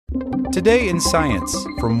Today in Science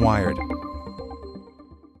from Wired.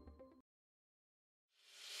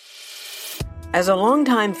 As a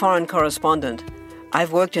longtime foreign correspondent,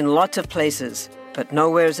 I've worked in lots of places, but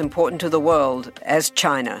nowhere as important to the world as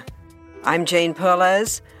China. I'm Jane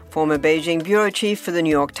Perlez, former Beijing bureau chief for the New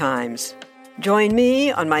York Times. Join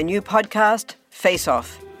me on my new podcast, Face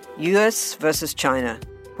Off, U.S. versus China,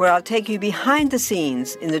 where I'll take you behind the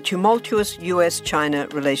scenes in the tumultuous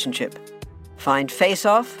U.S.-China relationship. Find Face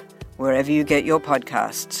Off wherever you get your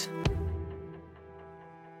podcasts.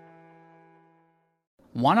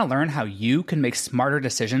 Want to learn how you can make smarter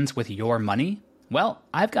decisions with your money? Well,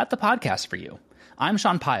 I've got the podcast for you. I'm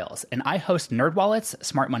Sean Piles, and I host NerdWallet's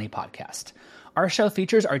Smart Money Podcast. Our show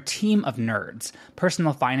features our team of nerds,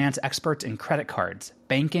 personal finance experts in credit cards,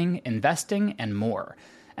 banking, investing, and more.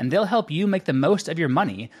 And they'll help you make the most of your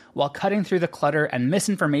money while cutting through the clutter and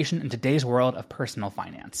misinformation in today's world of personal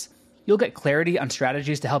finance. You'll get clarity on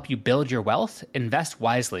strategies to help you build your wealth, invest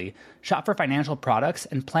wisely, shop for financial products,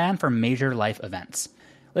 and plan for major life events.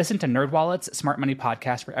 Listen to NerdWallet's Smart Money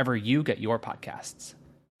Podcast wherever you get your podcasts.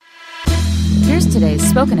 Here's today's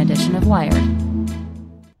spoken edition of Wired.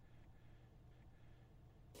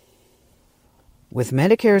 With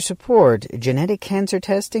Medicare support, genetic cancer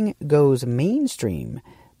testing goes mainstream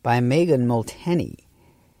by Megan Multeney.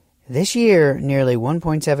 This year, nearly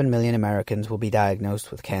 1.7 million Americans will be diagnosed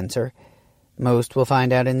with cancer. Most will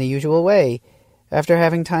find out in the usual way, after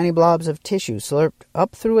having tiny blobs of tissue slurped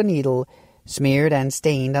up through a needle, smeared and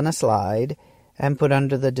stained on a slide, and put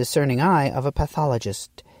under the discerning eye of a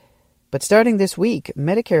pathologist. But starting this week,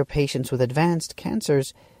 Medicare patients with advanced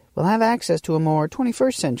cancers will have access to a more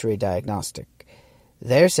 21st century diagnostic.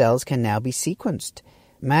 Their cells can now be sequenced,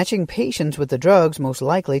 matching patients with the drugs most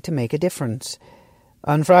likely to make a difference.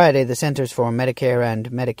 On Friday, the Centers for Medicare and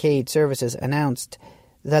Medicaid Services announced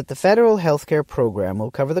that the federal healthcare program will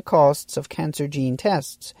cover the costs of cancer gene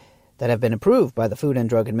tests that have been approved by the Food and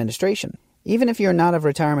Drug Administration. Even if you're not of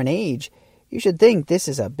retirement age, you should think this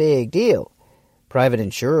is a big deal. Private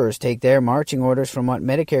insurers take their marching orders from what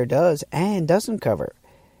Medicare does and doesn't cover,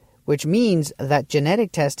 which means that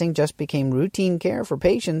genetic testing just became routine care for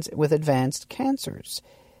patients with advanced cancers.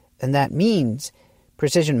 And that means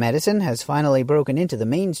precision medicine has finally broken into the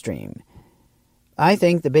mainstream. I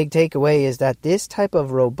think the big takeaway is that this type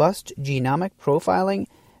of robust genomic profiling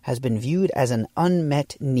has been viewed as an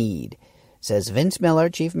unmet need, says Vince Miller,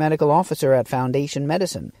 Chief Medical Officer at Foundation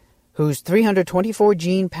Medicine, whose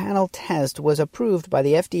 324-gene panel test was approved by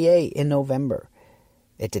the FDA in November.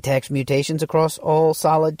 It detects mutations across all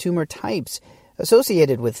solid tumor types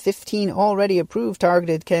associated with 15 already approved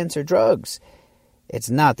targeted cancer drugs. It's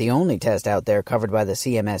not the only test out there covered by the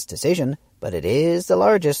CMS decision, but it is the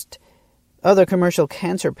largest. Other commercial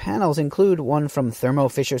cancer panels include one from Thermo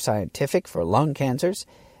Fisher Scientific for lung cancers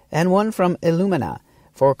and one from Illumina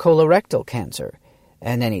for colorectal cancer,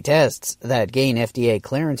 and any tests that gain FDA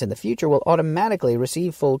clearance in the future will automatically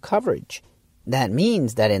receive full coverage. That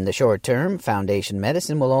means that in the short term, Foundation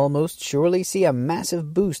Medicine will almost surely see a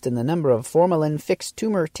massive boost in the number of formalin-fixed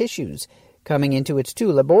tumor tissues coming into its 2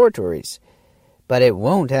 laboratories. But it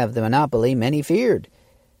won't have the monopoly many feared.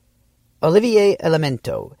 Olivier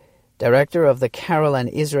Elemento, director of the Carol and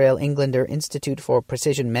Israel Englander Institute for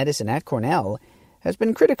Precision Medicine at Cornell, has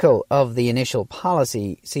been critical of the initial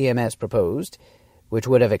policy CMS proposed, which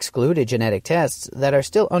would have excluded genetic tests that are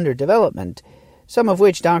still under development, some of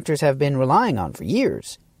which doctors have been relying on for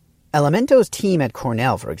years. Elemento's team at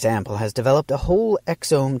Cornell, for example, has developed a whole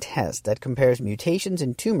exome test that compares mutations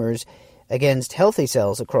in tumors against healthy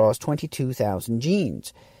cells across 22,000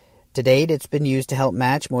 genes. To date, it's been used to help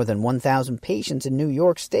match more than 1,000 patients in New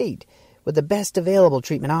York State with the best available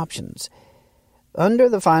treatment options. Under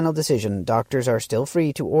the final decision, doctors are still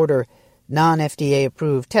free to order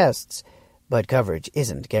non-FDA-approved tests, but coverage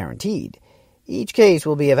isn't guaranteed. Each case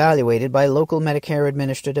will be evaluated by local Medicare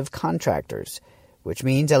administrative contractors, which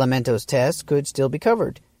means Elemento's tests could still be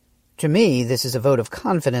covered. To me, this is a vote of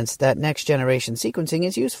confidence that next-generation sequencing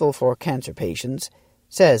is useful for cancer patients,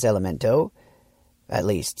 says Elemento. At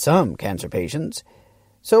least some cancer patients.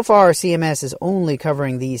 So far, CMS is only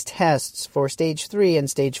covering these tests for Stage 3 and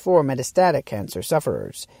Stage 4 metastatic cancer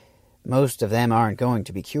sufferers. Most of them aren't going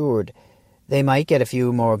to be cured. They might get a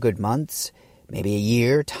few more good months, maybe a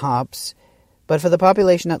year, tops. But for the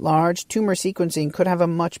population at large, tumor sequencing could have a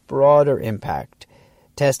much broader impact.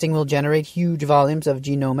 Testing will generate huge volumes of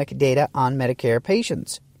genomic data on Medicare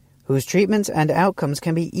patients, whose treatments and outcomes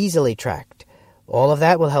can be easily tracked. All of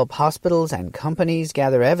that will help hospitals and companies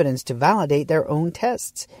gather evidence to validate their own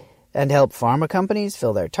tests and help pharma companies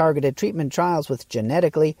fill their targeted treatment trials with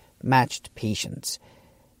genetically matched patients.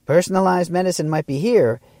 Personalized medicine might be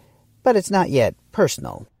here, but it's not yet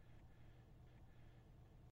personal.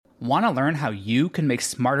 Want to learn how you can make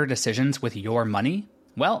smarter decisions with your money?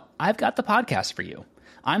 Well, I've got the podcast for you.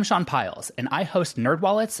 I'm Sean Piles, and I host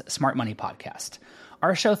NerdWallet's Smart Money Podcast.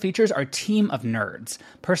 Our show features our team of nerds,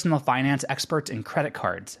 personal finance experts in credit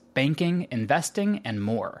cards, banking, investing, and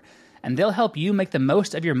more. And they'll help you make the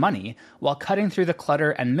most of your money while cutting through the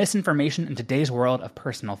clutter and misinformation in today's world of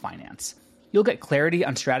personal finance. You'll get clarity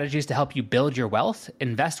on strategies to help you build your wealth,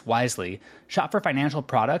 invest wisely, shop for financial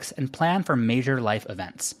products, and plan for major life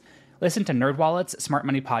events. Listen to NerdWallet's Smart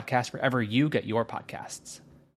Money Podcast wherever you get your podcasts.